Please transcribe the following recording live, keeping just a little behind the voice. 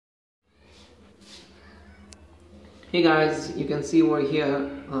Hey guys, you can see over here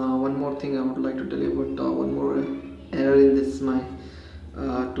one more thing I would like to tell you about one more error in this my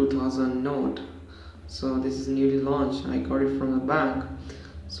 2000 note. So this is newly launched. I got it from the bank.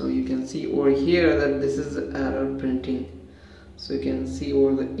 So you can see over here that this is error printing. So you can see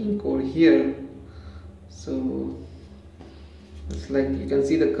over the ink over here. So it's like you can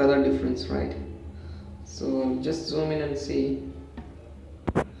see the color difference, right? So just zoom in and see.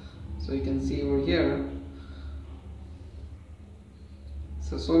 So you can see over here.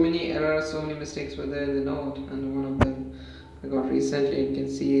 So many errors, so many mistakes were there in the note, and one of them I got recently. You can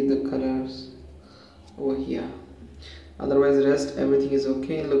see the colors over here. Otherwise, the rest everything is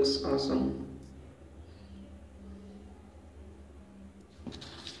okay. Looks awesome.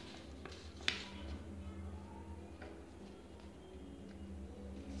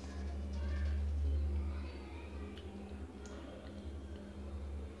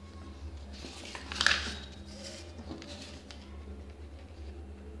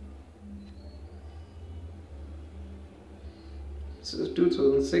 So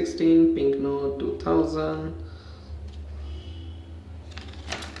 2016 pink note 2000.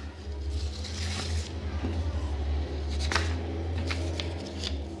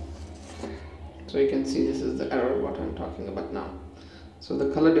 So you can see this is the error what I'm talking about now. So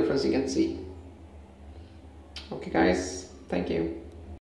the color difference you can see. Okay guys, thank you.